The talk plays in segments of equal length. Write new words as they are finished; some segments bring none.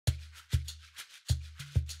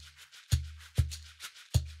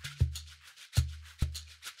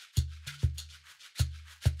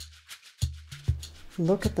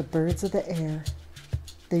Look at the birds of the air.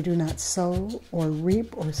 They do not sow or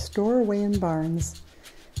reap or store away in barns,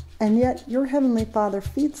 and yet your heavenly Father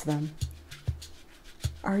feeds them.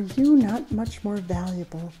 Are you not much more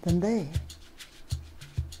valuable than they?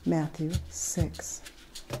 Matthew 6.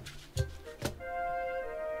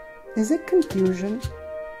 Is it confusion,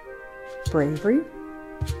 bravery,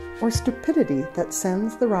 or stupidity that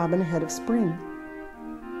sends the robin ahead of spring?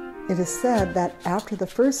 It is said that after the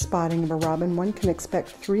first spotting of a robin, one can expect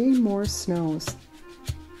 3 more snows.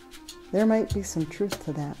 There might be some truth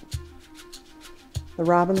to that. The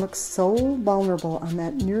robin looks so vulnerable on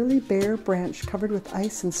that nearly bare branch covered with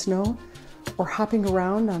ice and snow, or hopping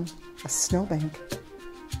around on a snowbank.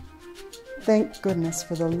 Thank goodness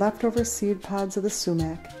for the leftover seed pods of the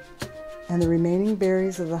sumac and the remaining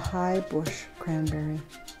berries of the high bush cranberry.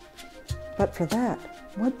 But for that,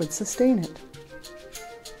 what would sustain it?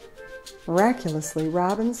 Miraculously,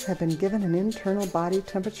 robins have been given an internal body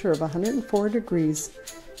temperature of 104 degrees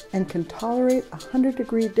and can tolerate a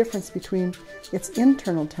 100-degree difference between its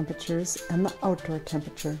internal temperatures and the outdoor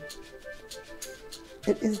temperature.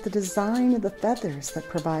 It is the design of the feathers that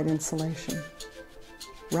provide insulation.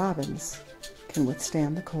 Robins can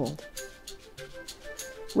withstand the cold.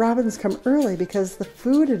 Robins come early because the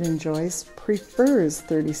food it enjoys prefers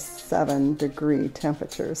 37-degree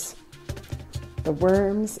temperatures. The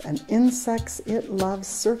worms and insects it loves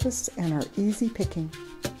surface and are easy picking.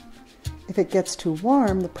 If it gets too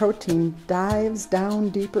warm, the protein dives down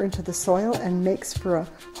deeper into the soil and makes for a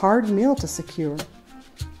hard meal to secure.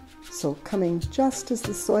 So coming just as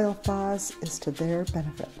the soil thaws is to their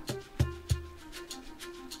benefit.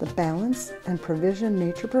 The balance and provision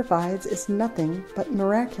nature provides is nothing but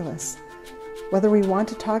miraculous, whether we want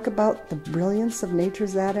to talk about the brilliance of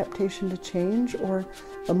nature's adaptation to change or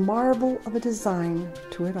the marvel of a design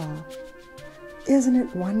to it all. Isn't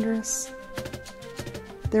it wondrous?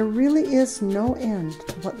 There really is no end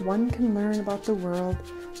to what one can learn about the world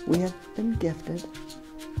we have been gifted,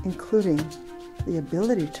 including the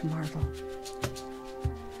ability to marvel.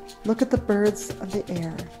 Look at the birds of the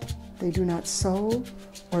air. They do not sow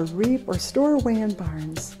or reap or store away in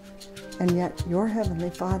barns, and yet your heavenly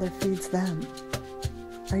Father feeds them.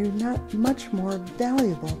 Are you not much more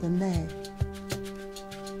valuable than they?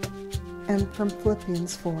 And from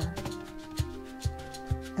Philippians 4.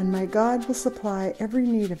 And my God will supply every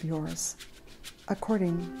need of yours,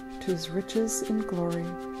 according to his riches in glory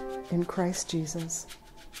in Christ Jesus.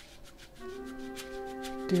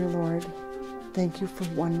 Dear Lord, thank you for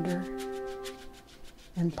wonder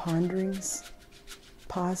and ponderings,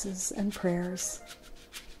 pauses and prayers,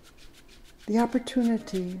 the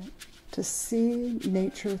opportunity to see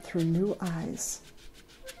nature through new eyes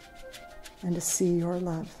and to see your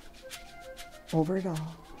love over it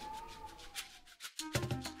all.